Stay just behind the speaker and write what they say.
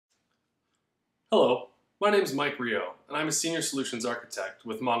Hello, my name is Mike Rio, and I'm a Senior Solutions Architect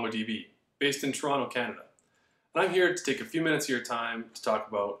with MongoDB, based in Toronto, Canada. And I'm here to take a few minutes of your time to talk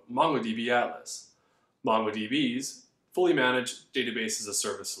about MongoDB Atlas, MongoDB's fully managed database as a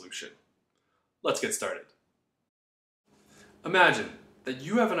service solution. Let's get started. Imagine that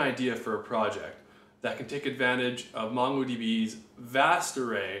you have an idea for a project that can take advantage of MongoDB's vast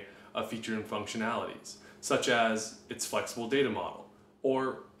array of features and functionalities, such as its flexible data model,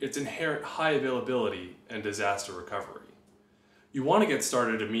 or its inherent high availability and disaster recovery. You want to get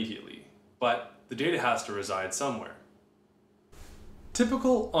started immediately, but the data has to reside somewhere.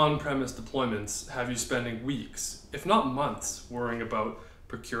 Typical on-premise deployments have you spending weeks, if not months, worrying about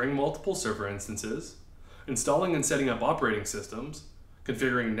procuring multiple server instances, installing and setting up operating systems,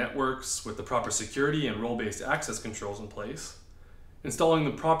 configuring networks with the proper security and role-based access controls in place, installing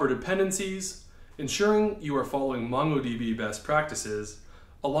the proper dependencies, ensuring you are following MongoDB best practices,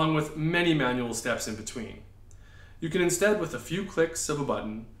 along with many manual steps in between. You can instead, with a few clicks of a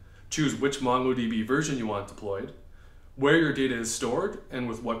button, choose which MongoDB version you want deployed, where your data is stored and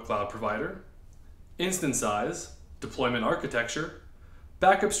with what cloud provider, instance size, deployment architecture,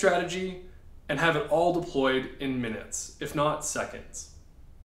 backup strategy, and have it all deployed in minutes, if not seconds.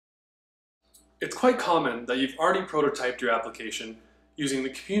 It's quite common that you've already prototyped your application using the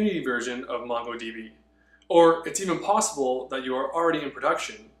community version of MongoDB. Or it's even possible that you are already in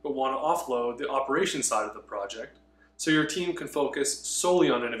production but want to offload the operations side of the project so your team can focus solely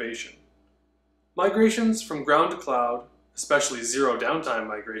on innovation. Migrations from ground to cloud, especially zero downtime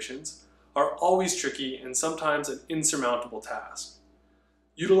migrations, are always tricky and sometimes an insurmountable task.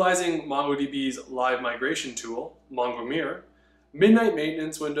 Utilizing MongoDB's live migration tool, MongoMirror, midnight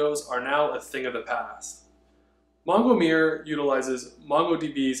maintenance windows are now a thing of the past. MongoMirror utilizes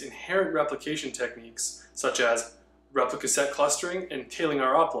MongoDB's inherent replication techniques such as replica set clustering and tailing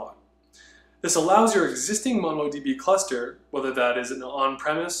our uplog. This allows your existing MongoDB cluster, whether that is an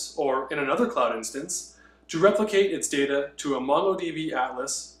on-premise or in another cloud instance, to replicate its data to a MongoDB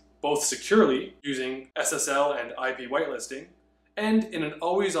Atlas both securely using SSL and IP whitelisting and in an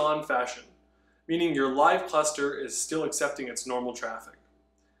always-on fashion, meaning your live cluster is still accepting its normal traffic.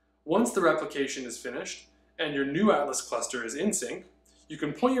 Once the replication is finished, and your new Atlas cluster is in sync, you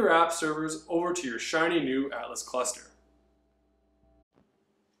can point your app servers over to your shiny new Atlas cluster.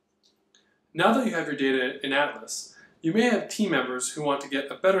 Now that you have your data in Atlas, you may have team members who want to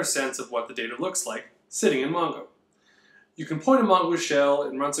get a better sense of what the data looks like sitting in Mongo. You can point a Mongo shell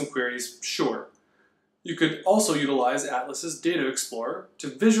and run some queries, sure. You could also utilize Atlas's Data Explorer to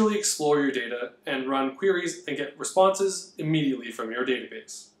visually explore your data and run queries and get responses immediately from your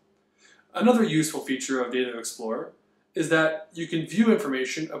database. Another useful feature of Data Explorer is that you can view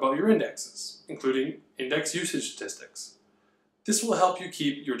information about your indexes, including index usage statistics. This will help you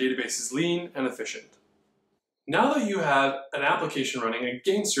keep your databases lean and efficient. Now that you have an application running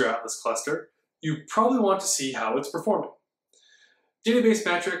against your Atlas cluster, you probably want to see how it's performing. Database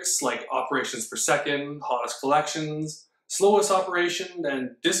metrics like operations per second, hottest collections, slowest operation,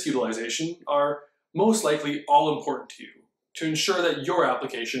 and disk utilization are most likely all important to you to ensure that your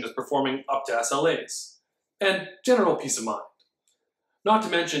application is performing up to SLAs, and general peace of mind. Not to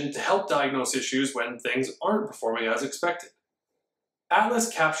mention to help diagnose issues when things aren't performing as expected. Atlas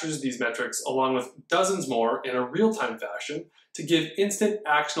captures these metrics along with dozens more in a real-time fashion to give instant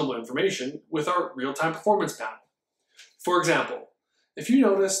actionable information with our real-time performance panel. For example, if you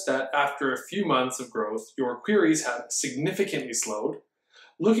notice that after a few months of growth, your queries have significantly slowed,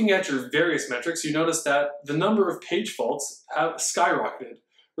 looking at your various metrics, you notice that the number of page faults have skyrocketed,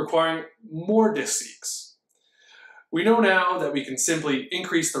 requiring more disk seeks. We know now that we can simply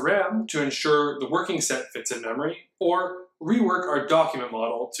increase the RAM to ensure the working set fits in memory, or rework our document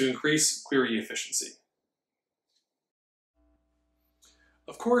model to increase query efficiency.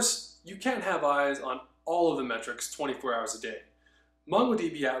 Of course, you can't have eyes on all of the metrics 24 hours a day.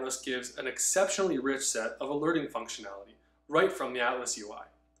 MongoDB Atlas gives an exceptionally rich set of alerting functionality right from the Atlas UI.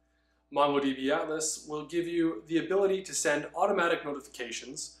 MongoDB Atlas will give you the ability to send automatic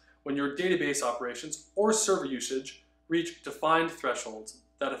notifications when your database operations or server usage reach defined thresholds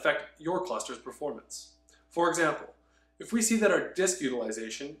that affect your cluster's performance. For example, if we see that our disk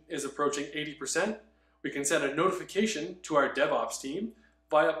utilization is approaching 80%, we can send a notification to our DevOps team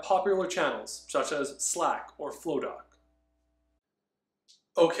via popular channels such as Slack or Flowdoc.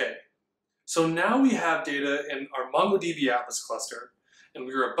 Okay, so now we have data in our MongoDB Atlas cluster, and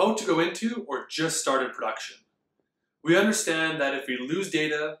we are about to go into or just started production. We understand that if we lose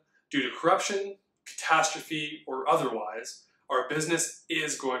data due to corruption, catastrophe, or otherwise, our business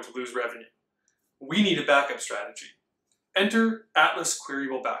is going to lose revenue. We need a backup strategy. Enter Atlas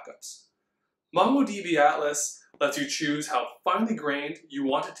Queryable Backups. MongoDB Atlas lets you choose how finely grained you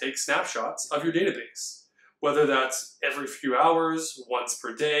want to take snapshots of your database, whether that's every few hours, once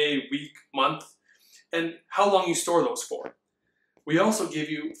per day, week, month, and how long you store those for. We also give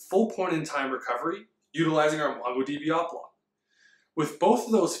you full point-in-time recovery utilizing our MongoDB Atlas. With both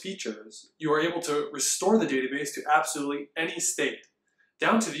of those features, you are able to restore the database to absolutely any state,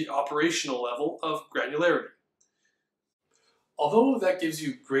 down to the operational level of granularity. Although that gives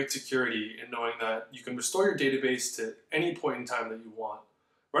you great security in knowing that you can restore your database to any point in time that you want,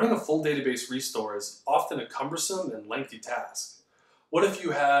 running a full database restore is often a cumbersome and lengthy task. What if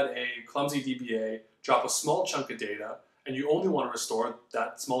you had a clumsy DBA drop a small chunk of data and you only want to restore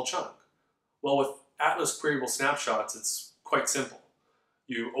that small chunk? Well, with Atlas Queryable Snapshots, it's quite simple.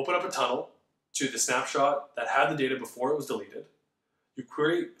 You open up a tunnel to the snapshot that had the data before it was deleted, you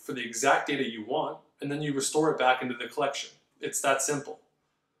query for the exact data you want, and then you restore it back into the collection. It's that simple.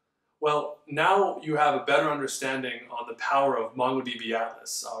 Well, now you have a better understanding on the power of MongoDB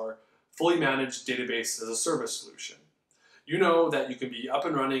Atlas, our fully managed database as a service solution. You know that you can be up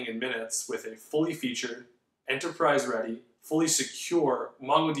and running in minutes with a fully featured, enterprise-ready, fully secure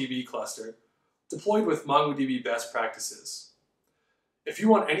MongoDB cluster deployed with MongoDB best practices. If you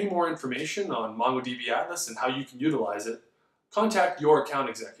want any more information on MongoDB Atlas and how you can utilize it, contact your account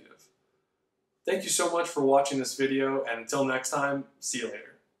executive. Thank you so much for watching this video, and until next time, see you later.